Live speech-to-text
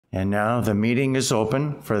And now the meeting is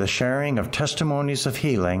open for the sharing of testimonies of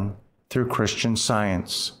healing through Christian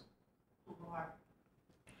Science.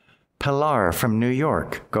 Pilar from New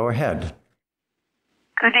York, go ahead.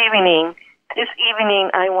 Good evening. This evening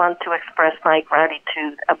I want to express my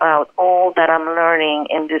gratitude about all that I'm learning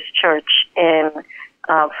in this church and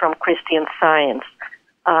from Christian Science.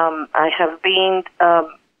 I have been,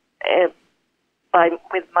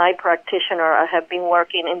 with my practitioner, I have been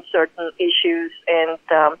working in certain issues and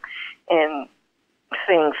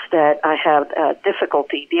things that I have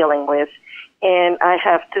difficulty dealing with. And I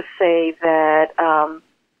have to say that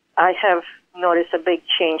I have noticed a big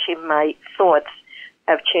change in my thoughts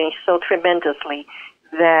have changed so tremendously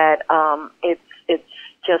that it's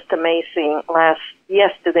just amazing.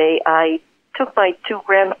 Yesterday, I took my 2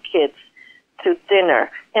 grandkids to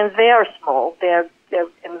dinner, and they are small. They're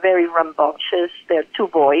very rambunctious. They're 2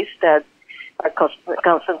 boys that are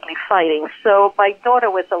constantly fighting. So my daughter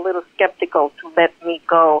was a little skeptical to let me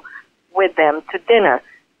go with them to dinner,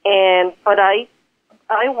 but I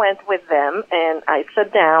went with them and I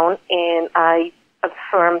sat down and I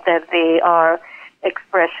affirmed that they are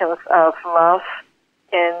expressions of love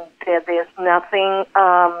and that there's nothing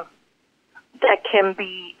that can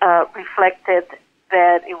be reflected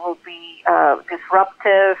that it will be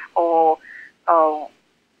disruptive or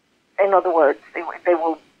in other words, they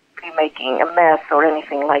will be making a mess or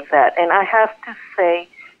anything like that. And I have to say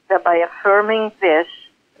that by affirming this,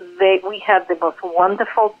 we had the most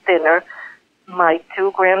wonderful dinner, my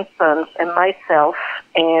 2 grandsons and myself,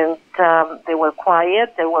 and they were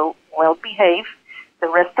quiet, they were well behaved. The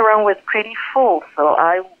restaurant was pretty full, so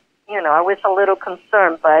I was a little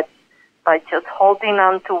concerned, but by just holding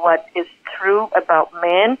on to what is true about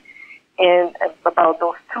man and about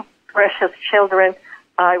those 2 precious children,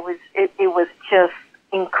 it was just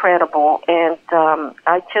incredible, and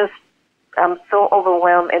I'm so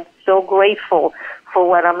overwhelmed and so grateful for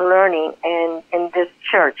what I'm learning in this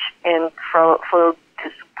church and for the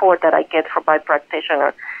support that I get from my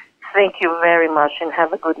practitioner. Thank you very much and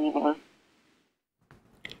have a good evening.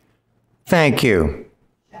 Thank you.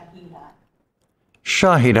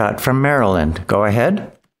 Shahidat from Maryland, go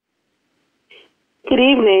ahead. Good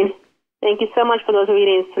evening. Thank you so much for those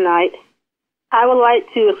readings tonight. I would like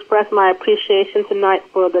to express my appreciation tonight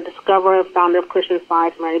for the discoverer and founder of Christian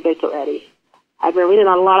Science, Mary Baker Eddy. I've been reading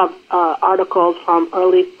a lot of articles from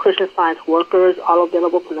early Christian Science workers, all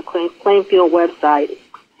available from the Plainfield website.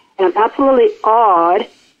 And I'm absolutely awed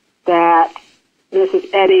that Mrs.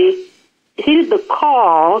 Eddy heeded the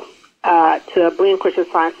call to bring Christian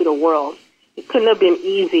Science to the world. It couldn't have been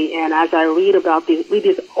easy, and as I read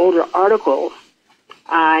these older articles,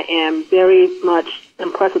 I am very much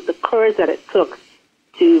impressed with the courage that it took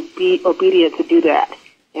to be obedient to do that.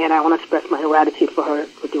 And I want to express my gratitude for her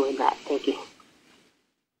for doing that. Thank you.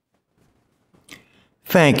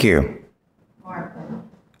 Thank you.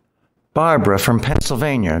 Barbara from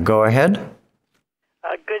Pennsylvania, go ahead.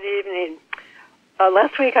 Good evening.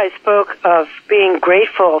 Last week I spoke of being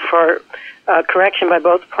grateful for correction by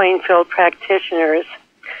both Plainfield practitioners.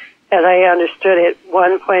 As I understood it,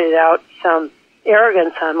 one pointed out some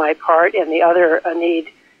arrogance on my part and the other a need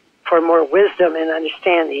for more wisdom and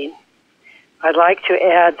understanding. I'd like to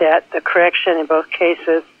add that the correction in both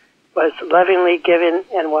cases was lovingly given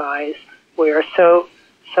and wise. We are so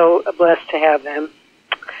blessed to have them.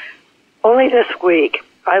 Only this week,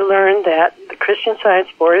 I learned that the Christian Science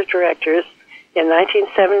Board of Directors in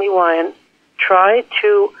 1971 tried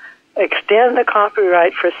to extend the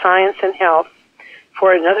copyright for science and health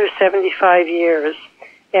for another 75 years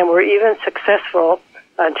and were even successful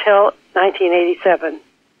until 1987.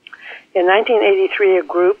 In 1983, a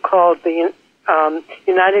group called the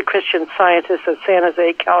United Christian Scientists of San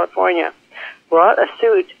Jose, California, brought a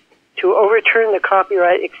suit to overturn the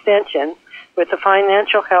copyright extension with the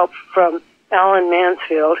financial help from Alan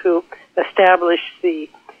Mansfield, who established the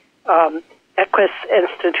Equus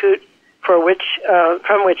Institute, from which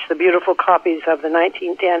the beautiful copies of the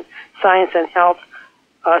 1910 Science and Health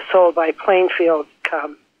sold by Plainfield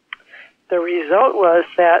come. The result was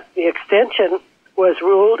that the extension was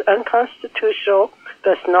ruled unconstitutional,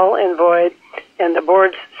 thus null and void, and the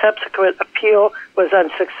board's subsequent appeal was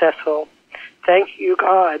unsuccessful. Thank you,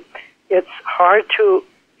 God. It's hard to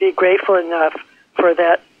be grateful enough for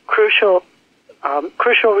that crucial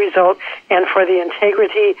result and for the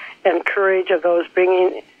integrity and courage of those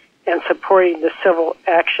bringing and supporting the civil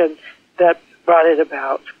action that brought it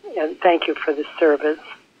about. And thank you for this service.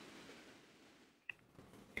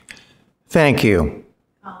 Thank you.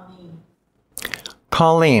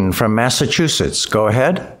 Colleen from Massachusetts, go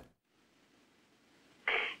ahead.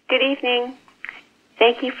 Good evening.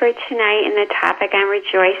 Thank you for tonight and the topic on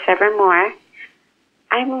Rejoice Evermore.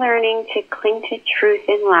 I'm learning to cling to truth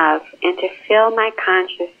and love and to fill my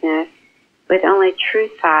consciousness with only true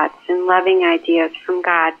thoughts and loving ideas from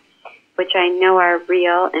God, which I know are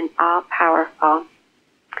real and all-powerful.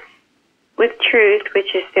 With truth,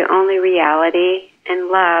 which is the only reality, and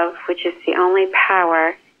love, which is the only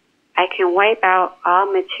power, I can wipe out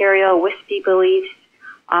all material wispy beliefs,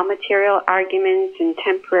 all material arguments and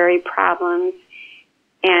temporary problems,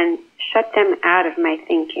 and shut them out of my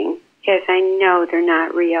thinking, because I know they're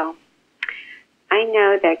not real. I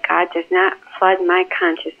know that God does not flood my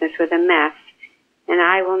consciousness with a mess, and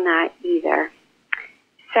I will not either.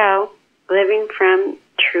 So, living from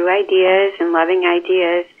true ideas and loving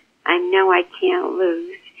ideas, I know I can't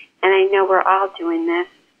lose, and I know we're all doing this.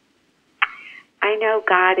 I know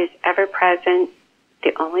God is ever present,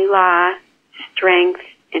 the only law, strength,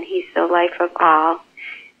 and He's the life of all.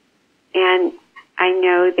 And I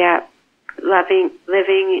know that living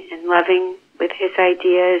and loving with His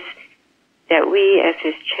ideas, that we as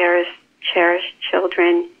His cherished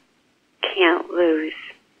children can't lose.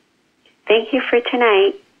 Thank you for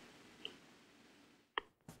tonight.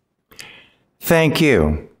 Thank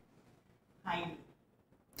you.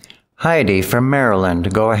 Heidi from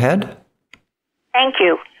Maryland, go ahead. Thank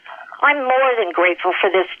you. I'm more than grateful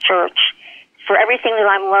for this church, for everything that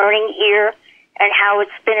I'm learning here and how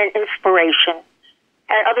it's been an inspiration.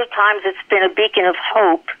 At other times it's been a beacon of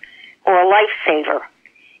hope or a lifesaver.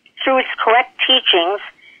 Through its correct teachings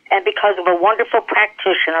and because of a wonderful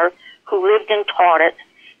practitioner who lived and taught it,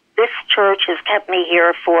 this church has kept me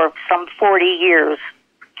here for some 40 years.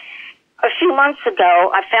 A few months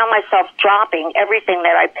ago, I found myself dropping everything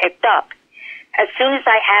that I picked up. As soon as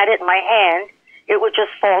I had it in my hand, it would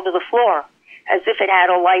just fall to the floor, as if it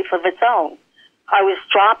had a life of its own. I was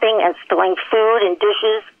dropping and spilling food and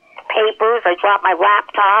dishes, papers. I dropped my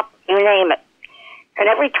laptop, you name it. And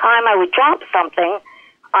every time I would drop something,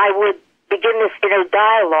 I would begin this inner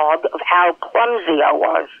dialogue of how clumsy I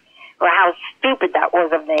was, or how stupid that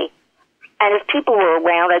was of me. And if people were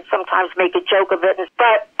around, I'd sometimes make a joke of it.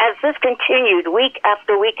 But as this continued week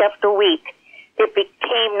after week after week, it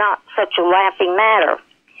became not such a laughing matter.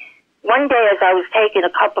 One day as I was taking a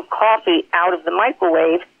cup of coffee out of the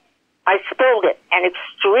microwave, I spilled it, and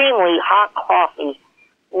extremely hot coffee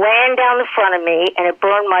ran down the front of me, and it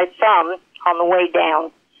burned my thumb on the way down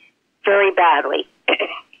very badly.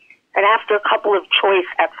 And after a couple of choice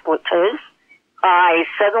expletives, I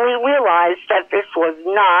suddenly realized that this was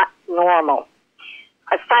not normal.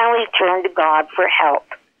 I finally turned to God for help.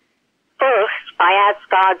 First, I asked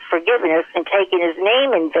God's forgiveness in taking His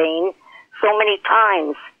name in vain so many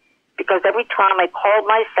times, because every time I called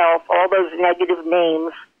myself all those negative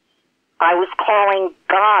names, I was calling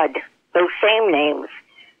God those same names,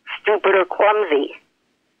 stupid or clumsy.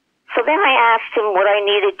 So then I asked Him what I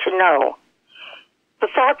needed to know. The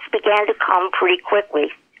thoughts began to come pretty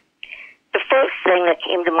quickly. The first thing that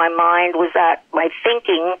came to my mind was that my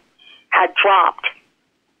thinking had dropped.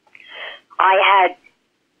 I had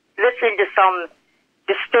listened to some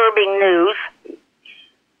disturbing news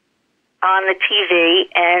on the TV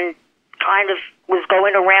and kind of was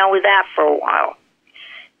going around with that for a while.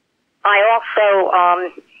 I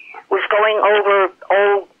also was going over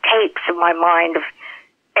old tapes in my mind of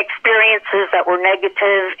experiences that were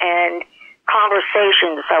negative and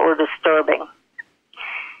conversations that were disturbing.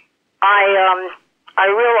 I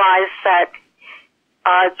realized that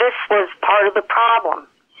this was part of the problem,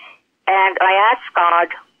 and I asked God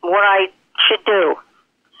what I should do.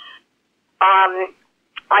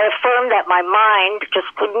 I affirmed that my mind just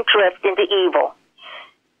couldn't drift into evil,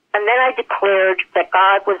 and then I declared that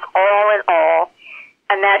God was all in all,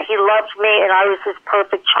 and that He loved me and I was His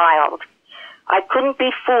perfect child. I couldn't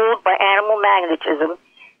be fooled by animal magnetism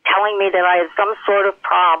telling me that I had some sort of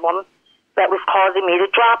problem that was causing me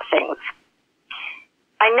to drop things.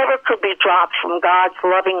 I never could be dropped from God's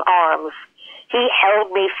loving arms. He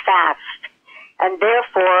held me fast, and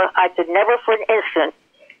therefore I could never for an instant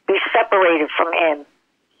be separated from Him.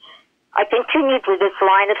 I continued with this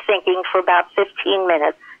line of thinking for about 15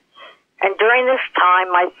 minutes, and during this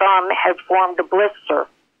time my thumb had formed a blister.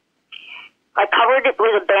 I covered it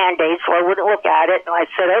with a Band-Aid so I wouldn't look at it, and I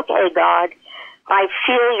said, "Okay, God, I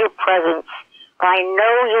feel Your presence. I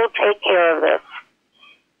know You'll take care of this."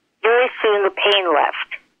 Very soon the pain left.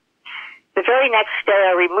 The very next day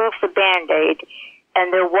I removed the Band-Aid,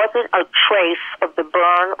 and there wasn't a trace of the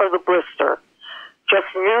burn or the blister,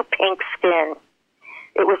 just new pink skin.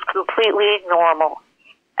 It was completely normal,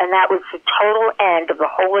 and that was the total end of the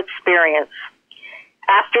whole experience.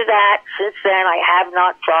 After that, since then, I have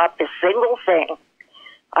not dropped a single thing.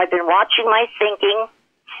 I've been watching my thinking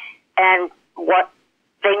and what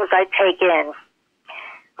things I take in.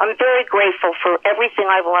 I'm very grateful for everything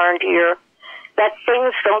I've learned here, that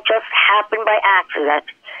things don't just happen by accident.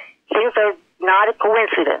 Things are not a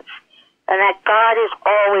coincidence, and that God is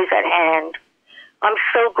always at hand. I'm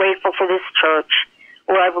so grateful for this church,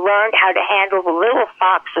 where I've learned how to handle the little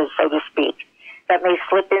foxes, so to speak, that may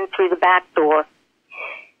slip in through the back door.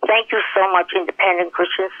 Thank you so much, Independent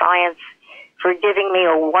Christian Science, for giving me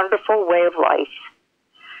a wonderful way of life.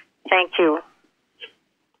 Thank you.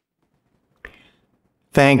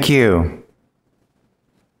 Thank you.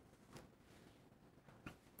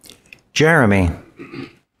 Jeremy.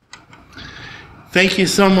 Thank you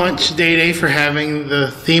so much, Day Day, for having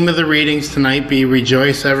the theme of the readings tonight be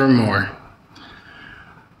Rejoice Evermore.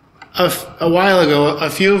 A while ago, a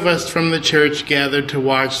few of us from the church gathered to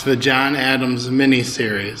watch the John Adams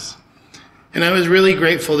mini-series. And I was really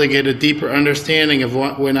grateful to get a deeper understanding of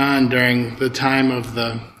what went on during the time of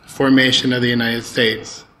the formation of the United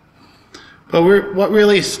States. But what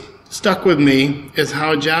really stuck with me is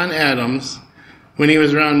how John Adams, when he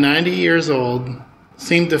was around 90 years old,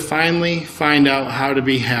 seemed to finally find out how to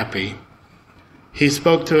be happy. He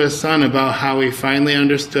spoke to his son about how he finally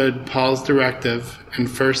understood Paul's directive in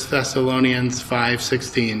 1 Thessalonians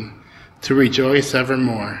 5:16 to rejoice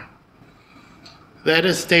evermore. That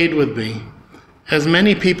has stayed with me, as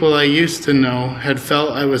many people I used to know had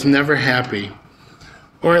felt I was never happy,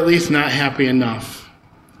 or at least not happy enough.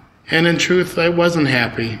 And in truth, I wasn't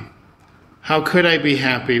happy. How could I be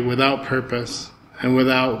happy without purpose and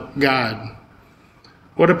without God?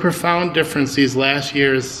 What a profound difference these last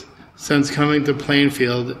years since coming to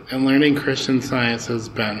Plainfield and learning Christian Science has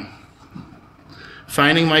been.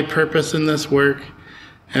 Finding my purpose in this work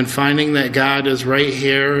and finding that God is right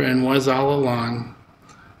here and was all along.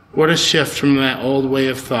 What a shift from that old way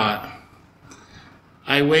of thought.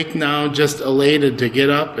 I wake now just elated to get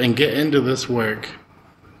up and get into this work.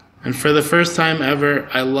 And for the first time ever,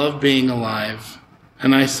 I love being alive,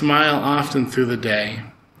 and I smile often through the day.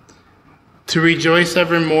 To rejoice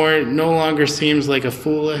evermore no longer seems like a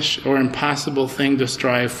foolish or impossible thing to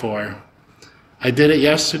strive for. I did it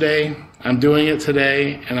yesterday, I'm doing it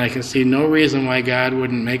today, and I can see no reason why God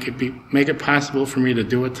wouldn't make it possible for me to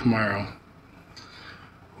do it tomorrow.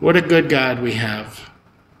 What a good God we have.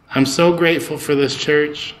 I'm so grateful for this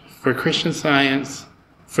church, for Christian Science,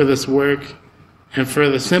 for this work, and for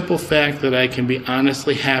the simple fact that I can be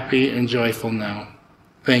honestly happy and joyful now.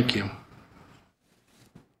 Thank you.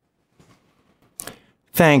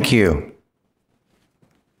 Thank you.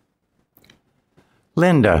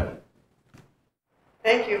 Linda.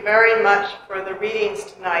 Thank you very much for the readings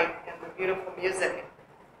tonight and the beautiful music.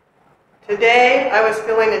 Today, I was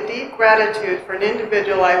feeling a deep gratitude for an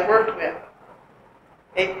individual I worked with.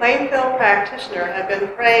 A Plainfield practitioner had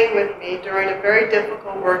been praying with me during a very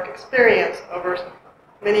difficult work experience over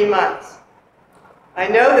many months. I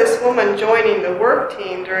know this woman joining the work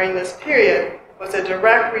team during this period was a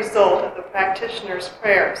direct result of the practitioner's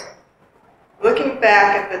prayers. Looking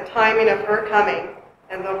back at the timing of her coming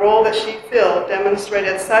and the role that she filled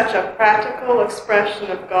demonstrated such a practical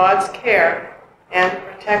expression of God's care and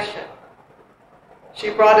protection. She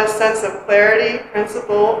brought a sense of clarity,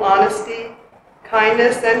 principle, honesty,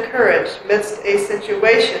 kindness, and courage amidst a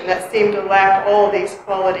situation that seemed to lack all these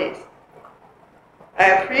qualities. I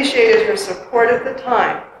appreciated her support at the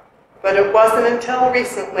time, but it wasn't until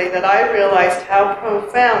recently that I realized how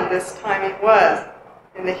profound this timing was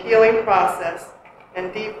in the healing process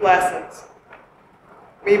and deep lessons.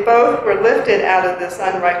 We both were lifted out of this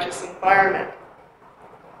unrighteous environment.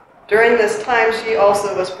 During this time, she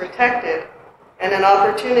also was protected, and an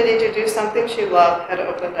opportunity to do something she loved had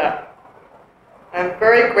opened up. I'm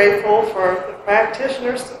very grateful for the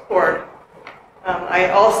practitioner's support. I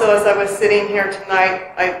also, as I was sitting here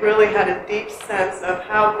tonight, I really had a deep sense of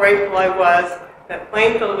how grateful I was that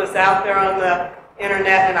Plainfield was out there on the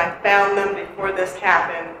internet and I found them before this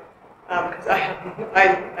happened. Because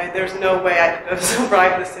there's no way I could have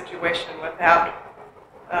survived this situation without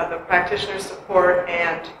the practitioner's support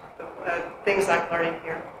and the things I'm learning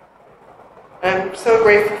here. I'm so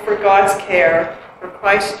grateful for God's care, for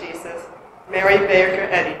Christ Jesus, Mary Baker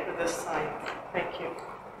Eddy for this science. Thank you.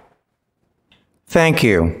 Thank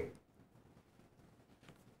you.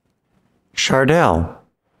 Chardell.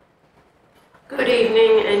 Good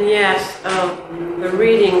evening, and yes, the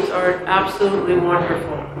readings are absolutely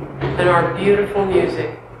wonderful and are beautiful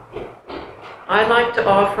music. I'd like to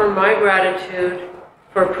offer my gratitude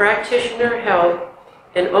for practitioner help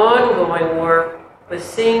and ongoing work with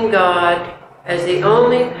seeing God as the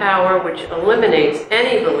only power which eliminates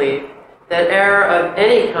any belief that error of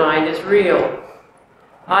any kind is real.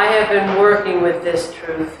 I have been working with this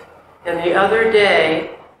truth, and the other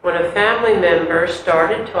day, when a family member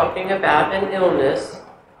started talking about an illness,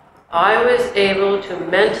 I was able to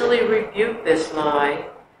mentally rebuke this lie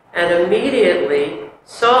and immediately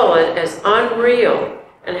saw it as unreal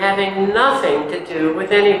and having nothing to do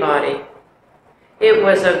with anybody. It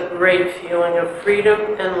was a great feeling of freedom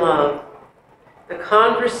and love. The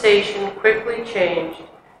conversation quickly changed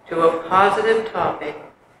to a positive topic,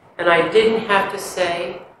 and I didn't have to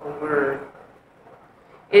say a word.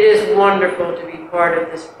 It is wonderful to be part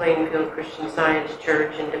of this Plainfield Christian Science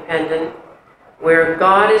Church Independent, where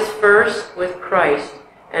God is first with Christ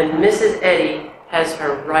and Mrs. Eddy has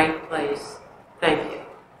her right place. Thank you.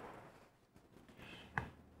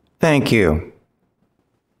 Thank you.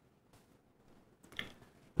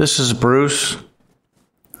 This is Bruce.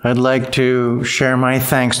 I'd like to share my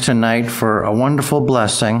thanks tonight for a wonderful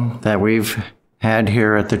blessing that we've had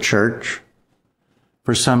here at the church.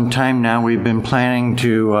 For some time now, we've been planning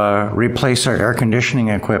to replace our air conditioning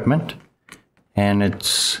equipment, and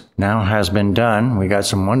it's now has been done. We got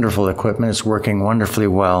some wonderful equipment. It's working wonderfully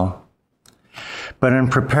well. But in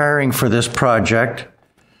preparing for this project,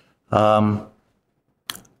 I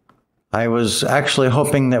was actually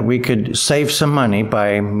hoping that we could save some money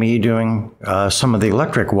by me doing some of the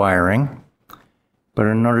electric wiring. But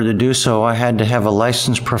in order to do so, I had to have a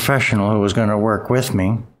licensed professional who was going to work with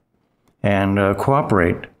me and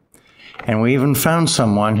cooperate. And we even found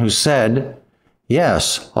someone who said,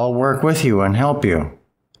 yes, I'll work with you and help you.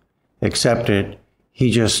 Except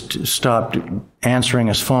he just stopped answering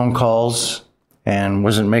his phone calls and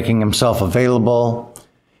wasn't making himself available.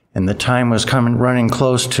 And the time was running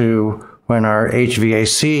close to when our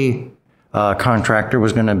HVAC contractor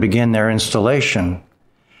was going to begin their installation.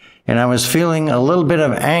 And I was feeling a little bit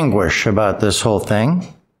of anguish about this whole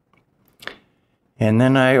thing. And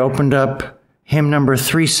then I opened up hymn number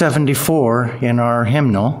 374 in our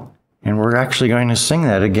hymnal, and we're actually going to sing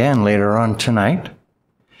that again later on tonight.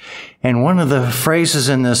 And one of the phrases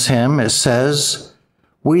in this hymn, it says,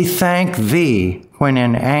 "We thank thee when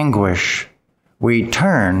in anguish we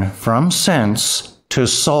turn from sense to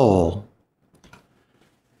soul."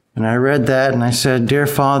 And I read that and I said, Dear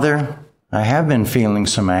Father, I have been feeling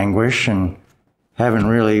some anguish and haven't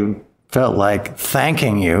really felt like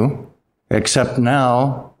thanking you, except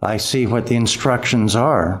now I see what the instructions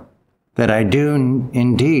are, that I do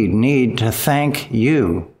indeed need to thank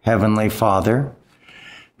you, Heavenly Father,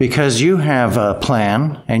 because you have a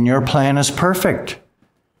plan and your plan is perfect.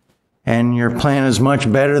 And your plan is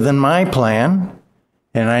much better than my plan,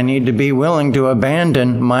 and I need to be willing to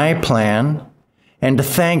abandon my plan and to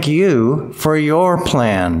thank you for your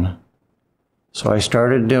plan. So I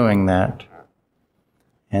started doing that.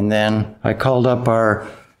 And then I called up our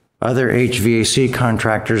other HVAC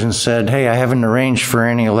contractors and said, hey, I haven't arranged for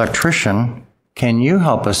any electrician. Can you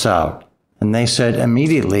help us out? And they said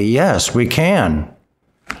immediately, yes, we can.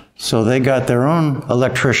 So they got their own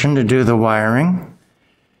electrician to do the wiring.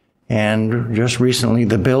 And just recently,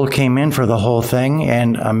 the bill came in for the whole thing,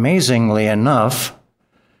 and amazingly enough,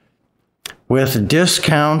 with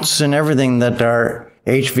discounts and everything that our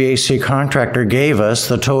HVAC contractor gave us,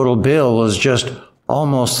 the total bill was just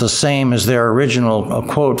almost the same as their original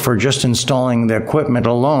quote for just installing the equipment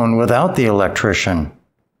alone without the electrician.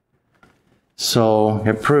 So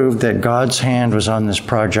it proved that God's hand was on this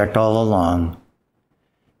project all along,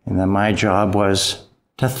 and that my job was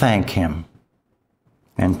to thank him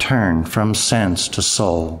and turn from sense to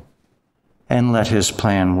soul and let his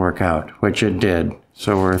plan work out, which it did.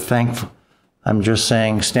 So we're thankful. I'm just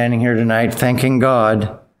saying, standing here tonight, thanking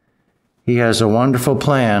God. He has a wonderful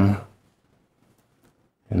plan,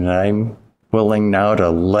 and I'm willing now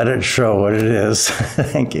to let it show what it is.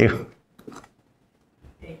 Thank you.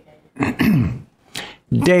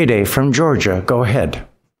 Day from Georgia, go ahead.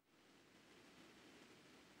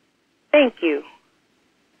 Thank you.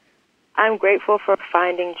 I'm grateful for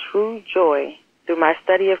finding true joy through my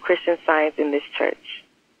study of Christian Science in this church.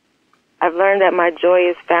 I've learned that my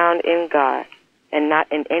joy is found in God and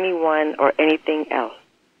not in anyone or anything else.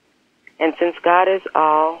 And since God is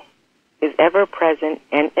all, is ever-present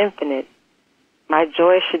and infinite, my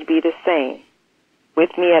joy should be the same,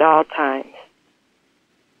 with me at all times.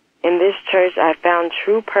 In this church, I found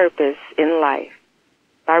true purpose in life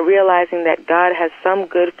by realizing that God has some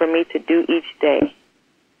good for me to do each day.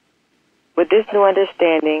 With this new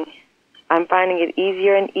understanding, I'm finding it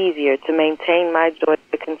easier and easier to maintain my joy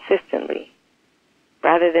consistently,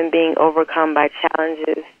 rather than being overcome by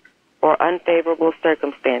challenges or unfavorable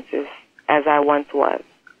circumstances as I once was.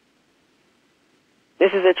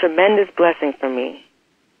 This is a tremendous blessing for me,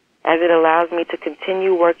 as it allows me to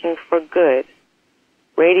continue working for good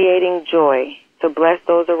radiating joy to bless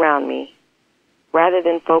those around me, rather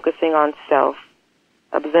than focusing on self,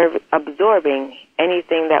 absorbing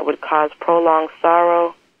anything that would cause prolonged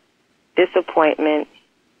sorrow, disappointment,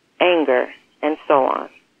 anger, and so on.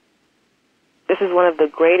 This is one of the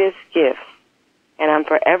greatest gifts, and I'm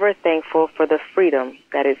forever thankful for the freedom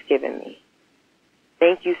that it's given me.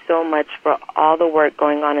 Thank you so much for all the work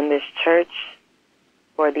going on in this church,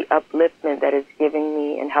 for the upliftment that it's giving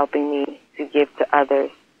me and helping me to give to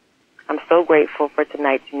others. I'm so grateful for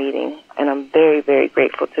tonight's meeting, and I'm very, very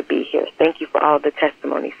grateful to be here. Thank you for all the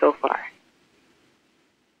testimony so far.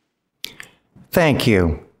 Thank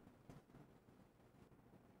you.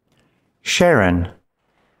 Sharon.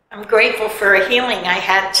 I'm grateful for a healing I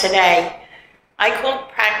had today. I called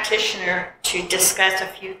practitioner to discuss a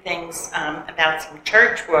few things about some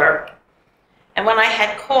church work. And when I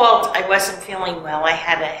had called, I wasn't feeling well. I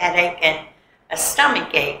had a headache and a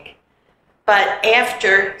stomach ache. But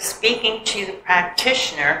after speaking to the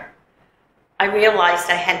practitioner, I realized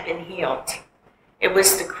I had been healed. It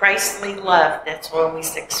was the Christly love that's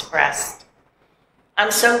always expressed.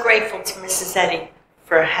 I'm so grateful to Mrs. Eddy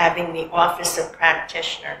for having the Office of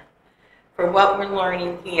Practitioner, for what we're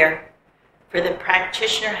learning here, for the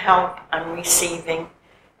practitioner help I'm receiving,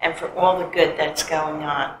 and for all the good that's going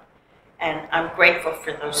on. And I'm grateful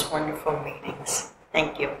for those wonderful meetings.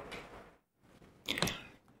 Thank you.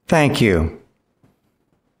 Thank you.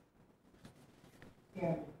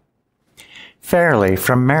 Fairley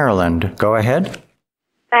from Maryland, go ahead.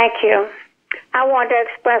 Thank you. I want to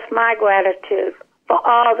express my gratitude for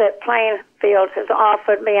all that Plainfield has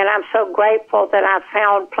offered me, and I'm so grateful that I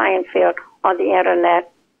found Plainfield on the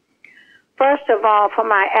internet. First of all, for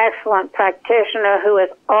my excellent practitioner who is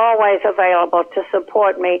always available to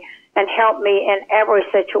support me and help me in every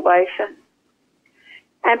situation.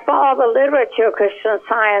 And for all the literature Christian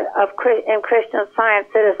science in Christian Science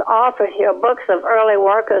that is offered here, books of early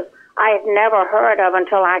workers I had never heard of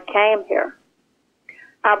until I came here.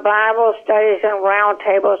 Our Bible studies and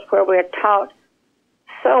roundtables where we're taught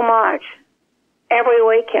so much every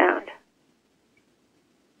weekend.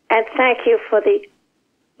 And thank you for the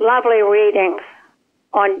lovely readings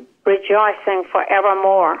on rejoicing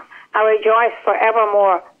forevermore. I rejoice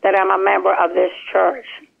forevermore that I'm a member of this church.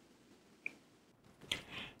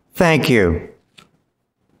 Thank you.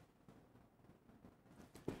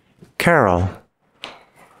 Carol.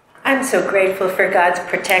 I'm so grateful for God's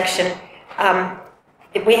protection.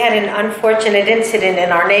 We had an unfortunate incident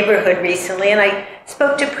in our neighborhood recently, and I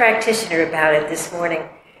spoke to a practitioner about it this morning.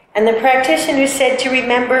 And the practitioner said to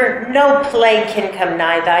remember, no plague can come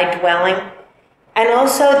nigh thy dwelling. And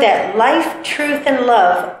also that life, truth, and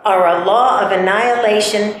love are a law of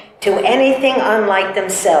annihilation to anything unlike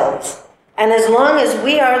themselves. And as long as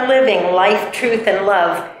we are living life, truth, and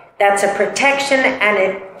love, that's a protection, and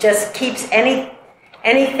it just keeps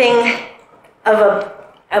anything of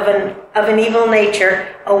an evil nature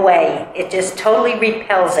away. It just totally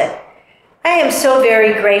repels it. I am so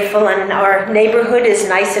very grateful, and our neighborhood is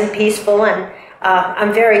nice and peaceful, and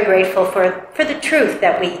I'm very grateful for the truth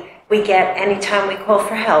that we get anytime we call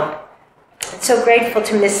for help. I'm so grateful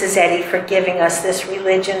to Mrs. Eddy for giving us this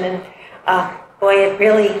religion, and boy,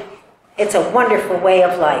 it's a wonderful way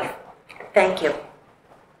of life. Thank you.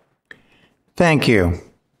 Thank you.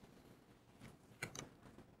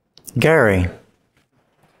 Gary.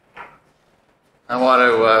 I want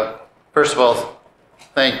to, first of all,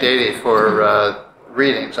 thank Dede for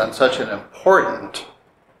readings on such an important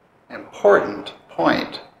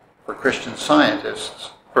point for Christian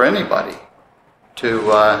Scientists, for anybody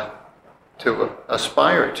to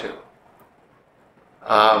aspire to.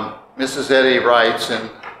 Mrs. Eddy writes in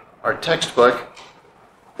our textbook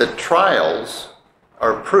that trials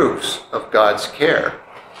are proofs of God's care.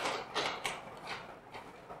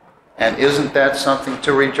 And isn't that something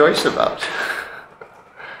to rejoice about?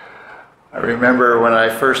 I remember when I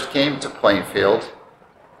first came to Plainfield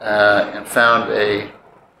and found a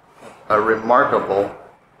remarkable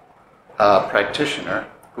practitioner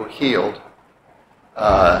who healed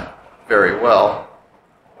very well.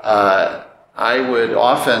 I would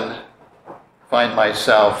often find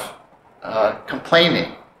myself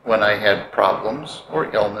complaining when I had problems or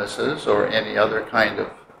illnesses or any other kind of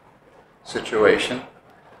situation.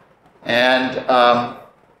 And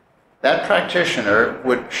that practitioner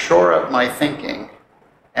would shore up my thinking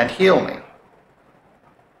and heal me.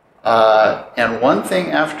 And one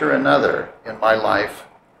thing after another in my life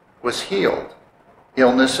was healed.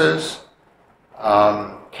 Illnesses,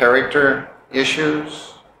 character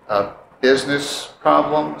issues, business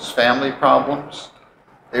problems, family problems.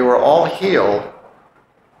 They were all healed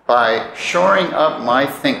by shoring up my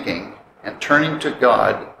thinking and turning to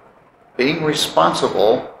God, being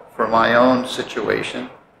responsible for my own situation,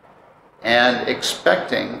 and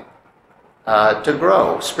expecting to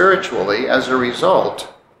grow spiritually as a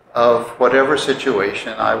result of whatever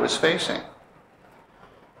situation I was facing.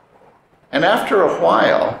 And after a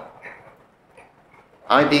while,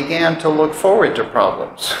 I began to look forward to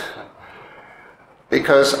problems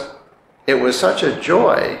because it was such a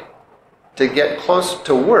joy to get close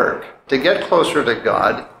to work, to get closer to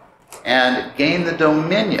God, and gain the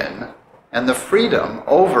dominion and the freedom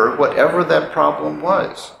over whatever that problem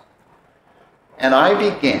was. And I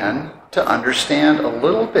began to understand a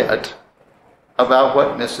little bit about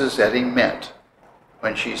what Mrs. Eddy meant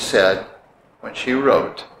when she said, when she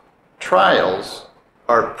wrote, "Trials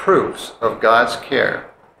are proofs of God's care."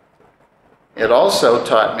 It also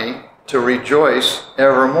taught me to rejoice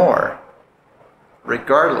evermore,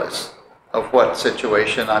 regardless of what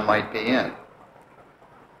situation I might be in.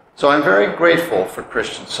 So I'm very grateful for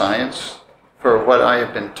Christian Science, for what I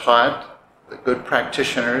have been taught, the good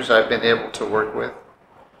practitioners I've been able to work with,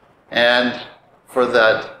 and for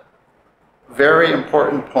that very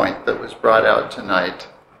important point that was brought out tonight.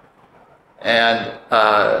 And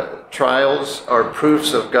trials are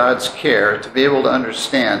proofs of God's care, to be able to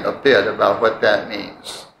understand a bit about what that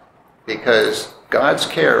means. Because God's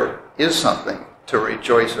care is something to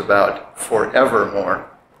rejoice about forevermore.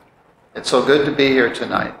 It's so good to be here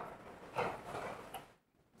tonight.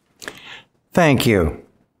 Thank you.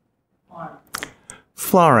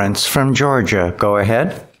 Florence from Georgia, go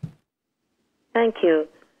ahead. Thank you.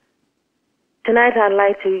 Tonight I'd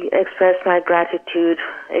like to express my gratitude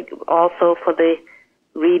also for the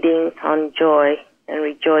readings on joy and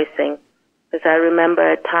rejoicing, because I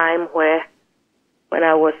remember a time when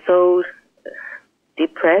I was so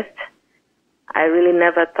depressed, I really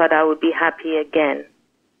never thought I would be happy again.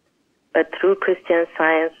 But through Christian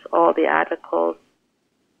Science, all the articles,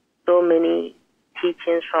 so many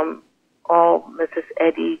teachings from all Mrs.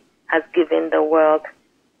 Eddy has given the world,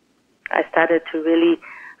 I started to really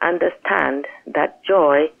understand that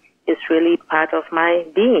joy is really part of my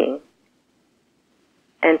being.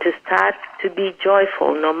 And to start to be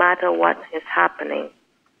joyful no matter what is happening.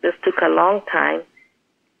 This took a long time,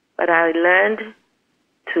 but I learned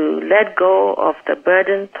to let go of the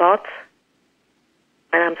burdened thoughts.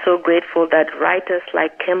 And I'm so grateful that writers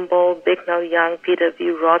like Kimball, Bicknell Young, Peter V.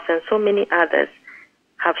 Ross, and so many others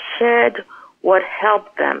have shared what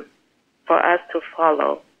helped them for us to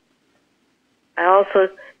follow. I also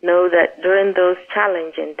know that during those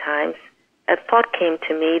challenging times, a thought came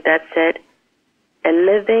to me that said, a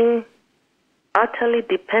living utterly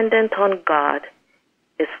dependent on God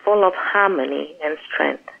is full of harmony and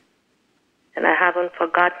strength. And I haven't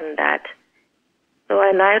forgotten that. So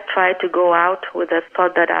I now try to go out with the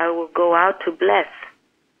thought that I will go out to bless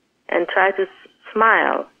and try to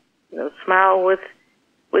smile, smile with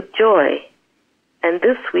joy. And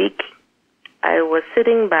this week, I was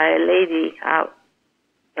sitting by a lady out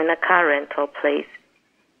in a car rental place,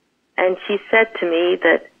 and she said to me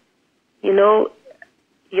that,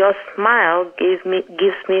 your smile gives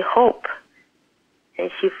me hope. And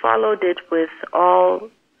she followed it with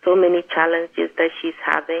so many challenges that she's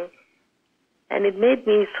having. And it made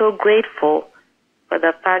me so grateful for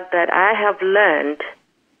the fact that I have learned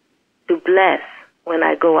to bless when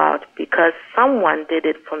I go out, because someone did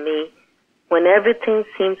it for me when everything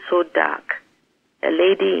seemed so dark. A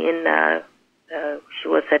lady she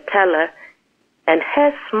was a teller, and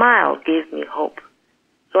her smile gave me hope.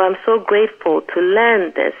 So I'm so grateful to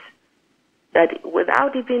learn this, that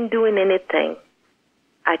without even doing anything,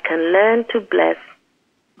 I can learn to bless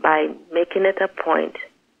by making it a point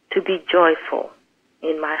to be joyful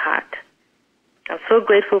in my heart. I'm so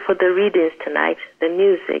grateful for the readings tonight, the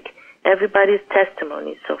music, everybody's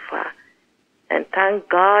testimony so far. And thank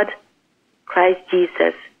God, Christ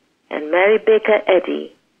Jesus, and Mary Baker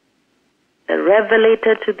Eddy, the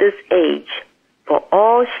revelator to this age, for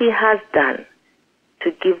all she has done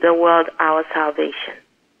to give the world our salvation.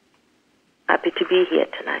 Happy to be here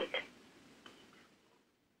tonight.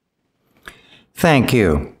 Thank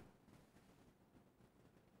you.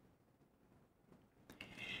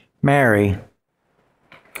 Mary.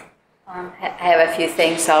 I have a few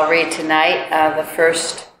things I'll read tonight. The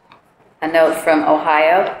first, a note from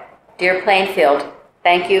Ohio. Dear Plainfield,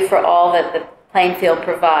 thank you for all that the Plainfield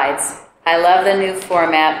provides. I love the new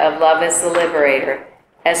format of Love is the Liberator.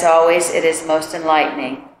 As always, it is most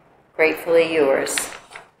enlightening. Gratefully yours.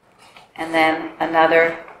 And then a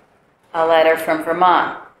letter from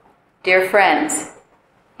Vermont. Dear friends,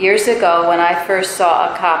 years ago when I first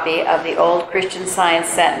saw a copy of the old Christian Science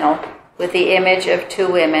Sentinel with the image of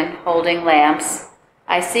two women holding lamps,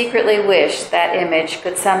 I secretly wish that image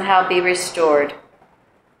could somehow be restored.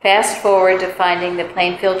 Fast forward to finding the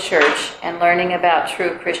Plainfield Church and learning about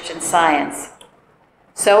true Christian Science.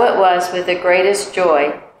 So it was with the greatest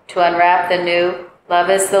joy to unwrap the new Love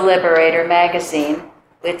is the Liberator magazine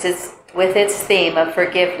with its theme of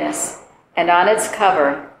forgiveness, and on its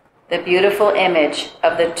cover, the beautiful image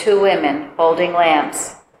of the two women holding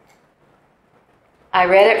lamps. I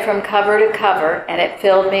read it from cover to cover, and it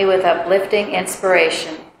filled me with uplifting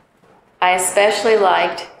inspiration. I especially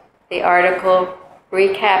liked the article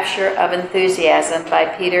Recapture of Enthusiasm by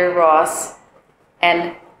Peter Ross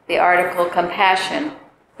and the article Compassion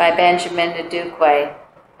by Benjamin Ndukwe,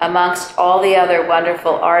 amongst all the other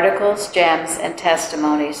wonderful articles, gems, and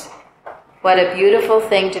testimonies. What a beautiful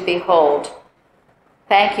thing to behold.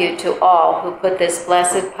 Thank you to all who put this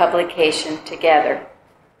blessed publication together.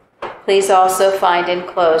 Please also find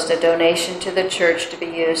enclosed a donation to the church to be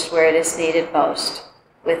used where it is needed most,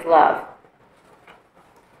 with love.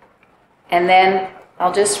 And then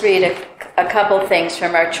I'll just read a couple things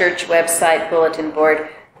from our church website bulletin board.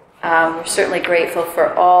 We're certainly grateful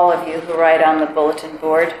for all of you who write on the bulletin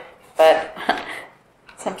board, but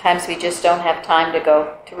sometimes we just don't have time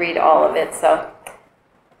to read all of it. So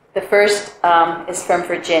the first is from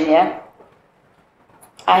Virginia.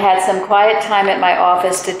 I had some quiet time at my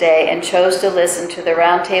office today and chose to listen to the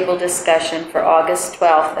roundtable discussion for August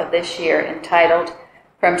 12th of this year entitled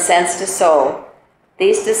From Sense to Soul.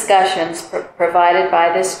 These discussions provided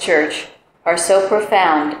by this church are so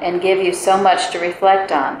profound and give you so much to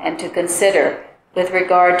reflect on and to consider with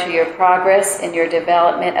regard to your progress in your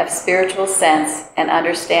development of spiritual sense and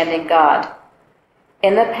understanding God.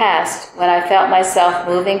 In the past, when I felt myself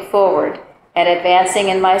moving forward and advancing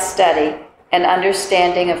in my study and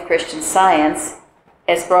understanding of Christian Science,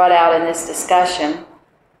 as brought out in this discussion,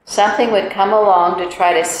 something would come along to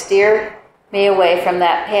try to steer me away from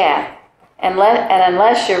that path. And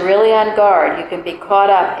unless you're really on guard, you can be caught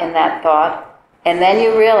up in that thought, and then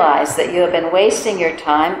you realize that you have been wasting your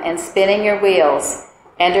time and spinning your wheels,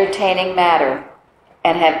 entertaining matter,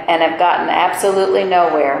 and have gotten absolutely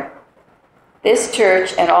nowhere. This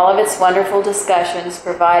church and all of its wonderful discussions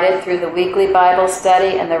provided through the weekly Bible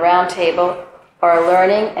study and the round table are a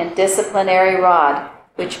learning and disciplinary rod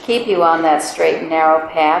which keep you on that straight and narrow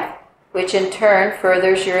path, which in turn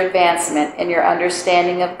furthers your advancement in your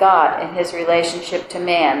understanding of God and His relationship to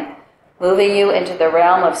man, moving you into the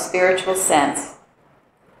realm of spiritual sense.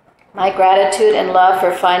 My gratitude and love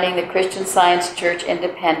for finding the Christian Science Church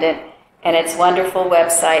independent and its wonderful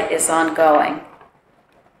website is ongoing.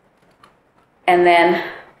 And then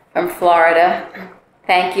from Florida,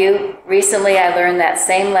 thank you. Recently I learned that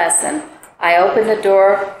same lesson. I opened the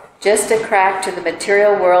door just a crack to the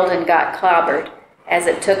material world and got clobbered as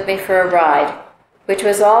it took me for a ride, which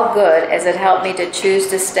was all good as it helped me to choose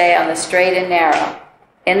to stay on the straight and narrow.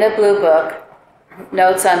 In the Blue Book,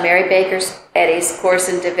 Notes on Mary Baker Eddy's Course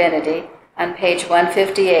in Divinity, on page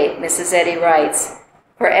 158, Mrs. Eddy writes,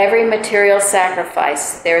 "For every material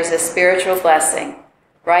sacrifice, there is a spiritual blessing.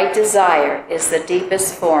 Right desire is the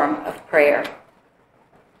deepest form of prayer."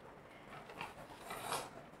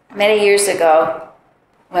 Many years ago,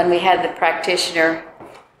 when we had the practitioner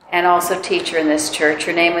and also teacher in this church,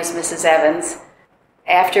 her name was Mrs. Evans,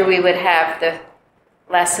 after we would have the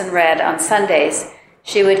lesson read on Sundays,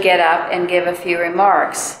 she would get up and give a few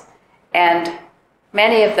remarks. And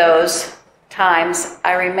many of those times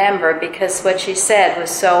I remember because what she said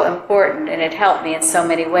was so important and it helped me in so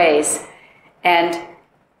many ways. And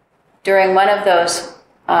during one of those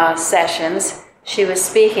sessions, she was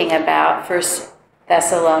speaking about 1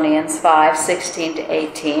 Thessalonians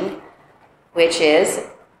 5:16-18, which is,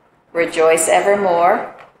 "Rejoice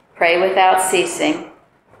evermore, pray without ceasing,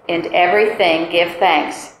 in everything give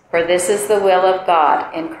thanks, for this is the will of God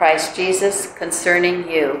in Christ Jesus concerning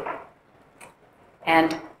you."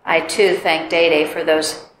 And I too thank Dede for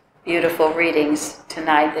those beautiful readings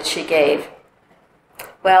tonight that she gave.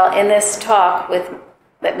 Well, in this talk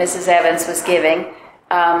that Mrs. Evans was giving,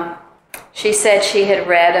 she said she had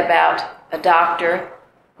read about a doctor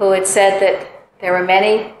who had said that there were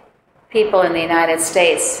many people in the United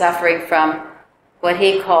States suffering from what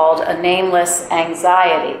he called a nameless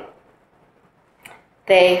anxiety.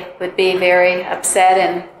 They would be very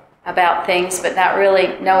upset about things, but not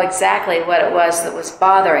really know exactly what it was that was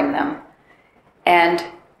bothering them. And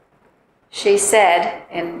she said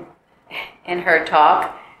in her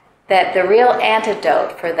talk that the real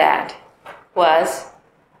antidote for that was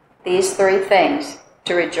these three things: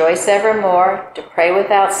 to rejoice evermore, to pray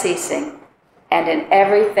without ceasing, and in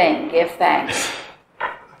everything give thanks.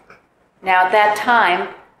 Now at that time,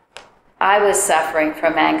 I was suffering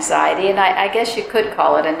from anxiety, and I guess you could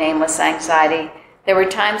call it a nameless anxiety. There were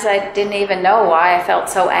times I didn't even know why I felt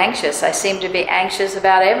so anxious. I seemed to be anxious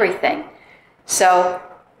about everything. So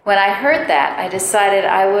when I heard that, I decided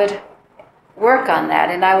I would work on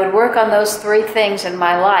that, and I would work on those 3 things in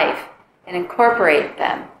my life and incorporate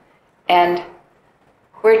them. And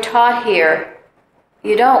we're taught here,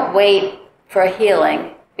 you don't wait for a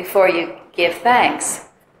healing before you give thanks.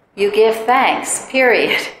 You give thanks,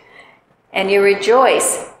 period. And you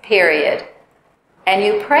rejoice, period. And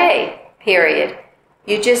you pray, period.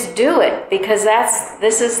 You just do it because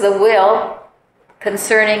this is the will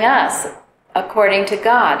concerning us, according to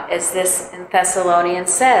God, as this in Thessalonians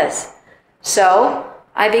says. So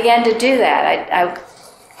I began to do that.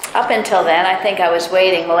 Up until then, I think I was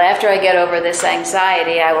waiting. Well, after I get over this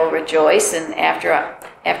anxiety, I will rejoice, and after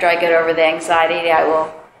I get over the anxiety, I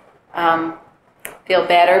will feel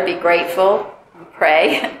better, be grateful, and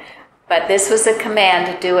pray. But this was a command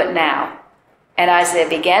to do it now. And as I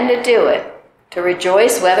began to do it, to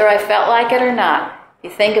rejoice whether I felt like it or not, you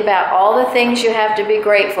think about all the things you have to be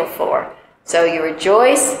grateful for. So you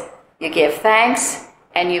rejoice, you give thanks,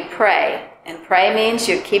 and you pray. And pray means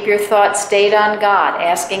you keep your thoughts stayed on God,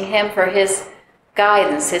 asking Him for His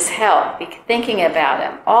guidance, His help, be thinking about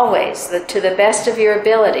Him always, to the best of your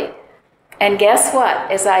ability. And guess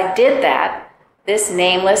what? As I did that, this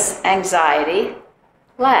nameless anxiety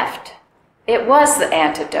left. It was the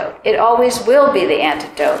antidote. It always will be the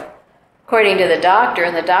antidote. According to the doctor,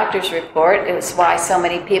 in the doctor's report, it was why so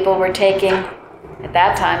many people were taking, at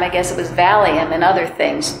that time, I guess it was Valium and other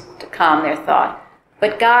things to calm their thought.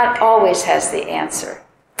 But God always has the answer.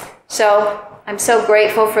 So I'm so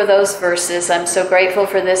grateful for those verses. I'm so grateful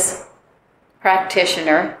for this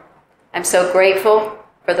practitioner. I'm so grateful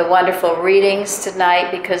for the wonderful readings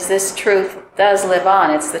tonight, because this truth does live on.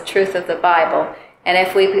 It's the truth of the Bible. And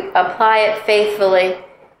if we apply it faithfully,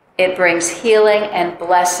 it brings healing and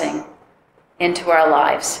blessing into our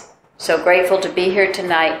lives. So grateful to be here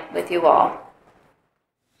tonight with you all.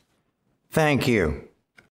 Thank you.